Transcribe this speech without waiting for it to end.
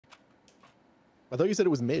I thought you said it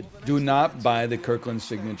was mid. Do not buy the Kirkland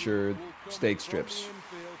signature steak strips.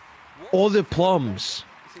 Or the plums.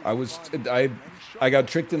 I got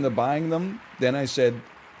tricked into buying them. Then I said,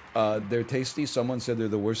 they're tasty. Someone said they're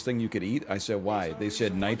the worst thing you could eat. I said, why? They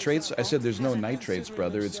said nitrates. I said, there's no nitrates,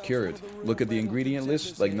 brother. It's cured. Look at the ingredient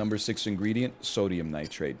list. Like number 6 ingredient, sodium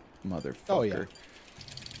nitrate. Motherfucker. Oh, yeah.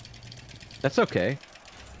 That's okay.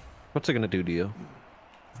 What's it gonna do to you?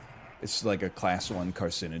 It's like a class 1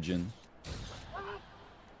 carcinogen.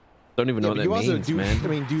 Don't even know what that means, man. I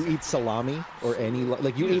mean, do you eat salami or any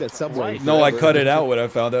like you eat at Subway? No, I cut it out when I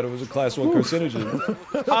found out it was a class 1 carcinogen.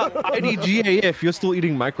 IDGAF, you're still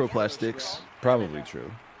eating microplastics. Probably true.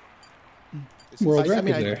 World record I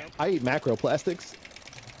mean, there. I eat macroplastics.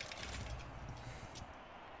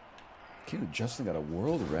 Kid Justin got a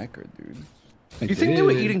world record, dude. Do you think they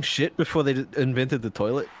were eating shit before they invented the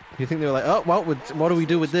toilet? Do you think they were like, oh, well, what do we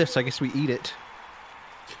do with this? I guess we eat it.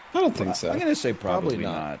 I don't think so. I'm gonna say probably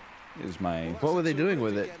not. Is my What were they doing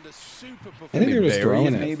with it? I think they were just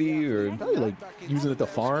throwing it. Maybe, or Probably like using it to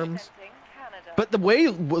farms. But the way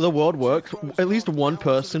the world worked, at least one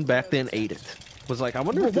person back then ate it. Was like, I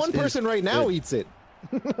wonder if One person right now eats it.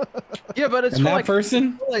 Yeah, but it's And for that like,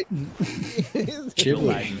 person? like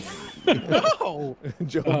Chiblee. no.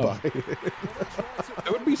 Joe Oh. Biden.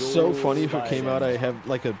 It would be so funny if it came out. I have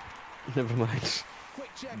like a. Never mind.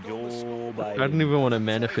 I don't even want to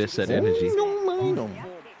manifest that energy.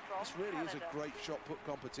 This really is a great shot put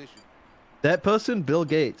competition. That person, Bill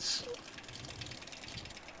Gates.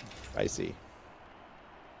 I see.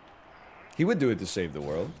 he would do it to save the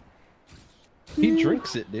world. He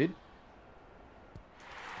drinks it, dude.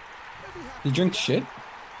 You drink shit?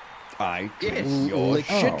 I drink Yes. your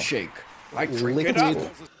shit Oh. shake. I drink it up.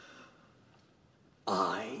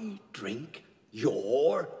 I drink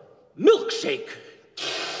your milkshake.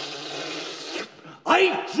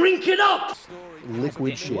 I drink it up.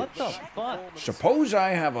 Liquid shit. Suppose I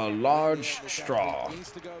have a large straw.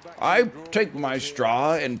 I take my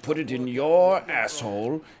straw and put it in your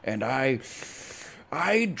asshole, and I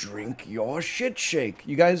drink your shit shake.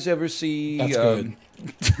 You guys ever see? That's good.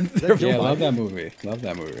 Yeah, love that movie. Love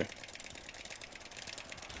that movie.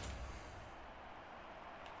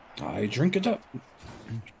 I drink it up.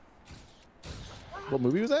 What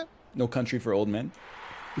movie was that? No Country for Old Men.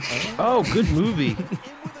 Oh, good movie.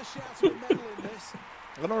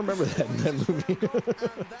 I don't remember that movie.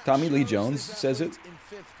 Tommy Lee Jones says it.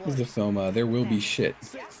 This is the film, There Will Be Shit.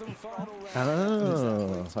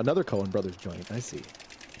 Oh, another Coen Brothers joint. I see.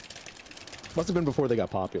 Must have been before they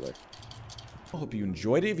got popular. I hope you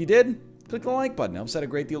enjoyed it. If you did, click the like button. It helps out a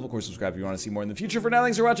great deal. Of course, subscribe if you want to see more in the future. For now,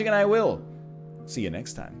 thanks for watching, and I will see you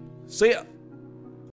next time. See ya.